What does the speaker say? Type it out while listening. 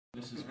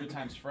This is Good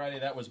Times Friday.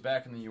 That was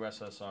Back in the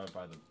USSR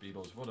by the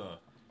Beatles.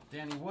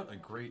 Danny, what a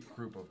great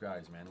group of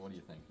guys, man. What do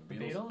you think? The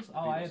Beatles?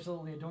 Oh, I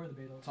absolutely adore the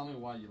Beatles. Tell me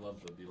why you love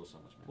the Beatles so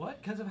much, man.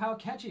 What? Because of how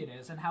catchy it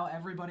is and how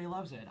everybody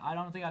loves it. I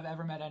don't think I've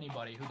ever met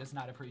anybody who does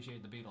not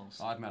appreciate the Beatles.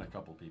 Well, I've met a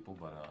couple people,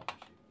 but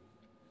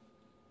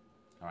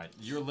all right,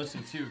 you're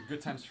listening to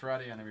Good Times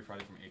Friday on every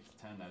Friday from 8 to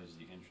 10. That is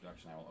the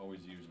introduction I will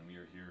always use, and we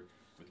are here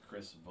with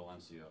Chris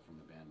Valencia from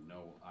the band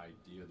No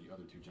Idea. The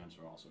other two gents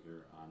are also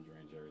here, Andre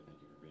and Jerry. Thank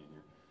you for being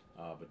here.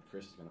 But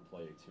Chris is going to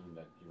play a tune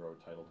that he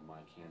wrote titled My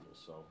Candle.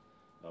 So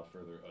without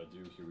further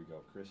ado, here we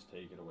go. Chris,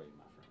 take it away,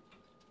 my friend.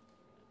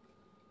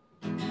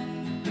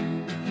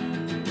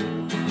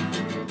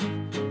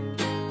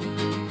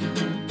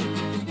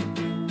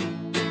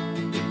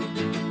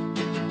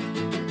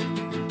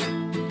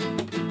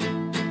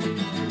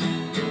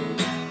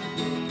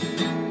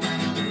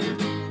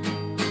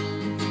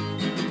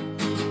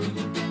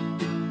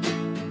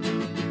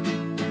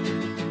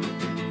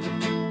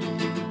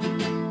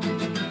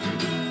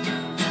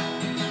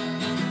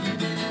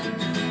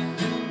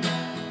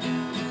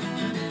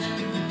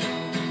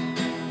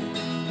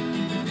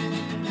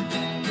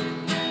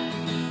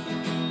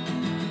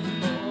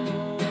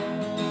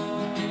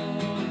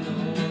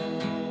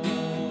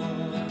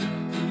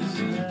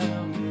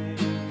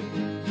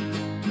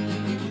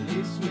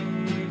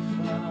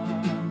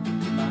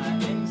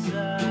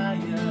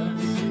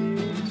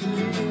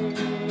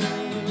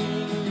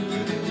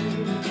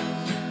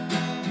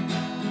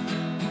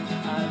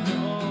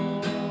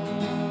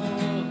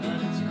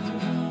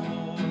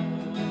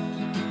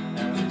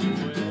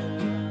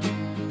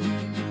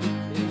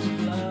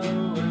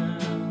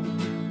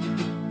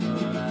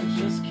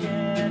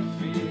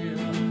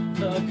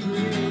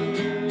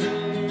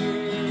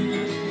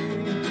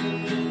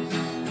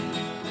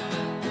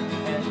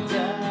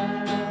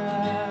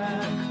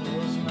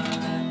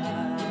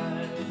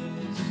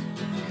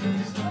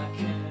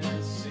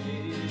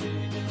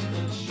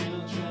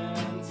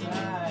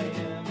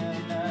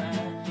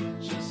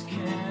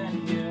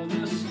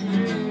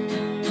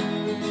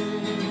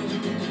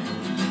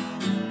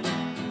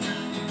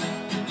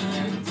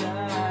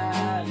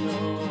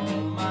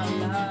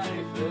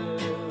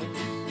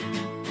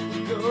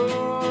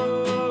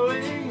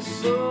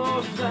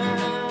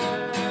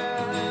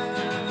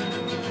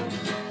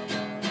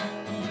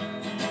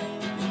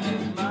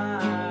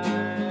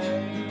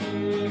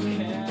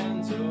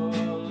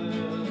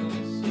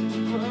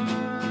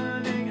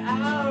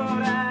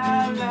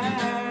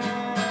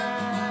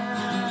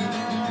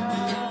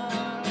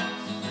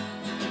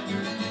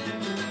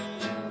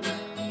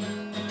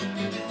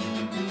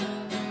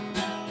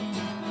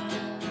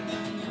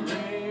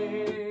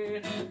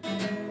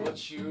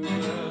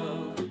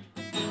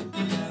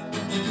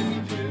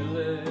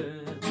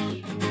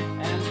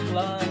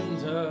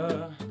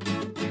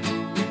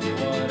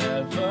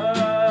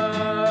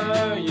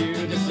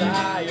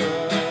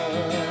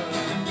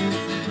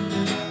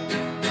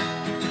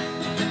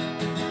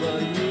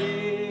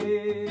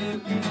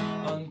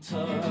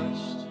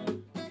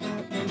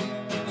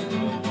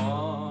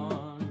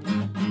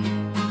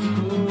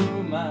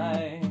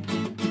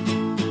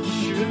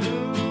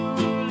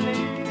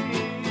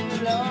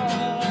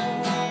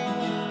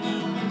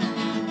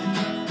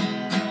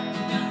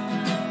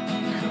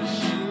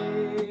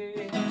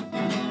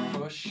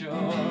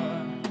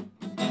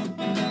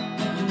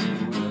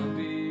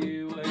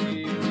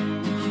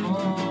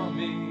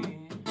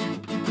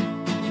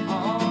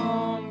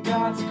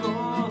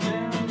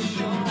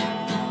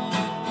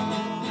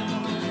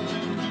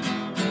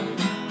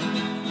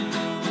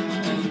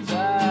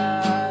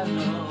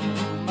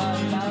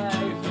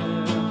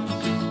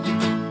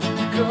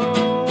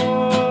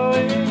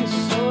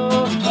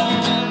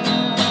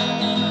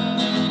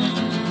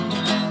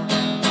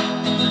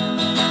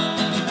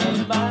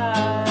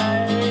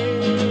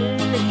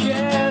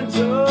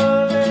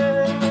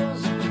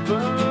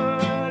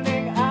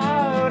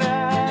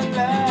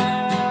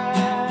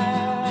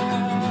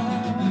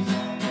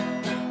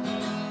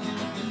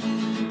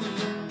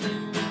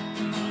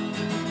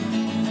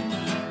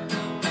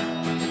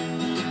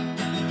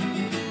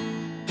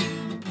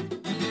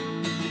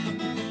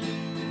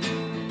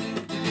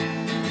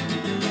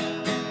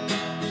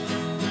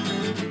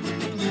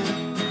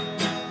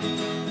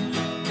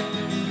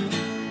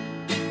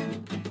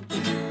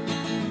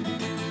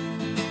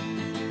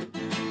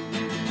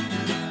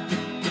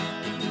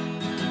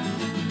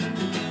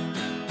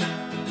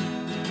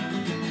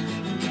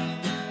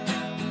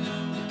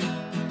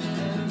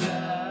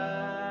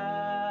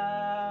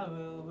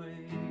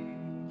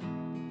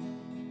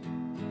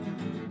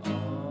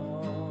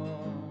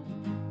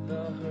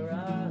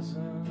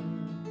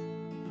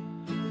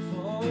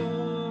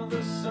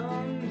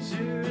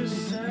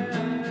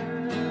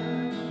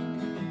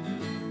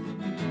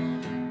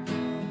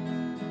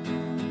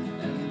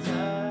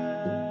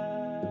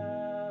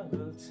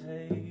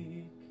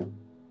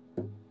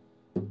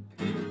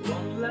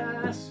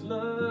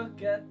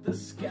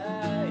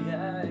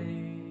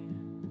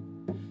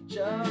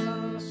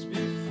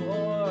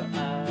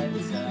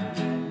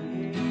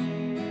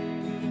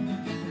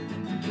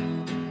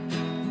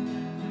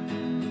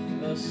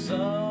 The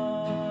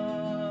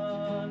sun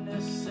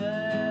is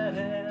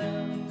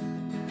setting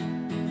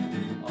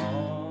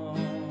on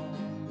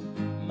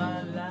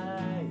my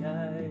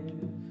life,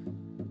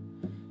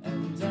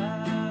 and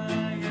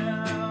I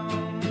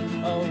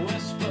am a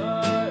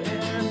whisper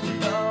in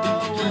the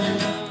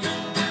wind,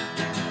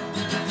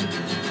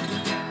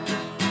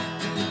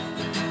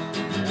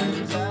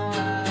 and I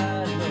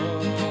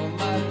know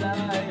my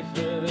life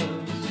is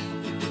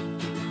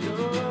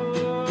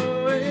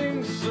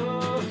going so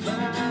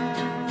fast,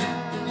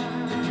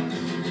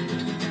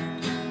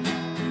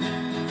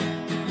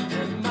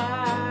 and my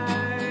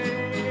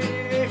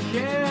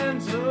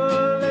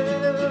candle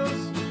is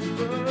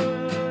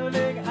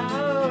burning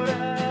out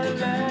at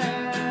last.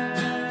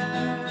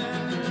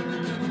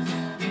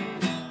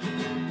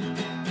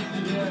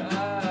 Yeah,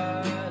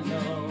 I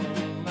know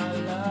my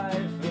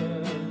life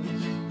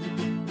is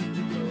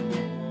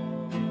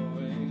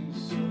going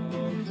so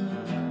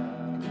fast,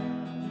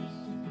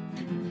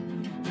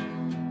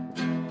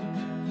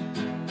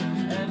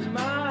 and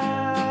my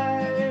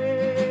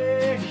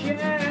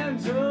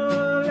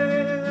candle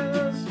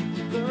is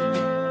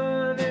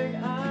burning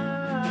out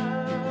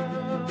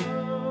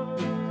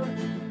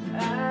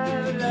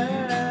at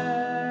last.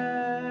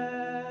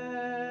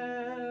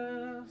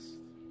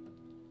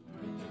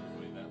 Alright,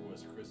 everybody, that was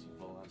Chris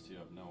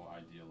Valencia of No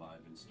Idea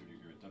Live in studio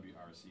here at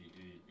WRC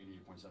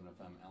 88.7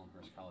 FM,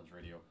 Elmhurst College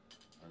Radio.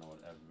 I don't know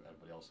what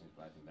everybody else thinks,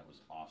 but I think that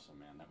was awesome,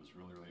 man. That was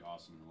really, really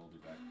awesome, and we'll be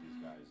back with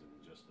these guys in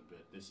just a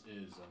bit. This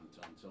is,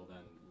 until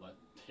then, let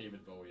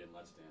David Bowie and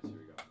Let's Dance.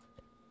 Here we go.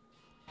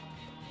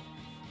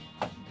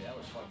 Yeah, that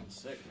was fucking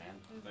sick, man.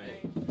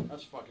 That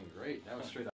was fucking great. That was straight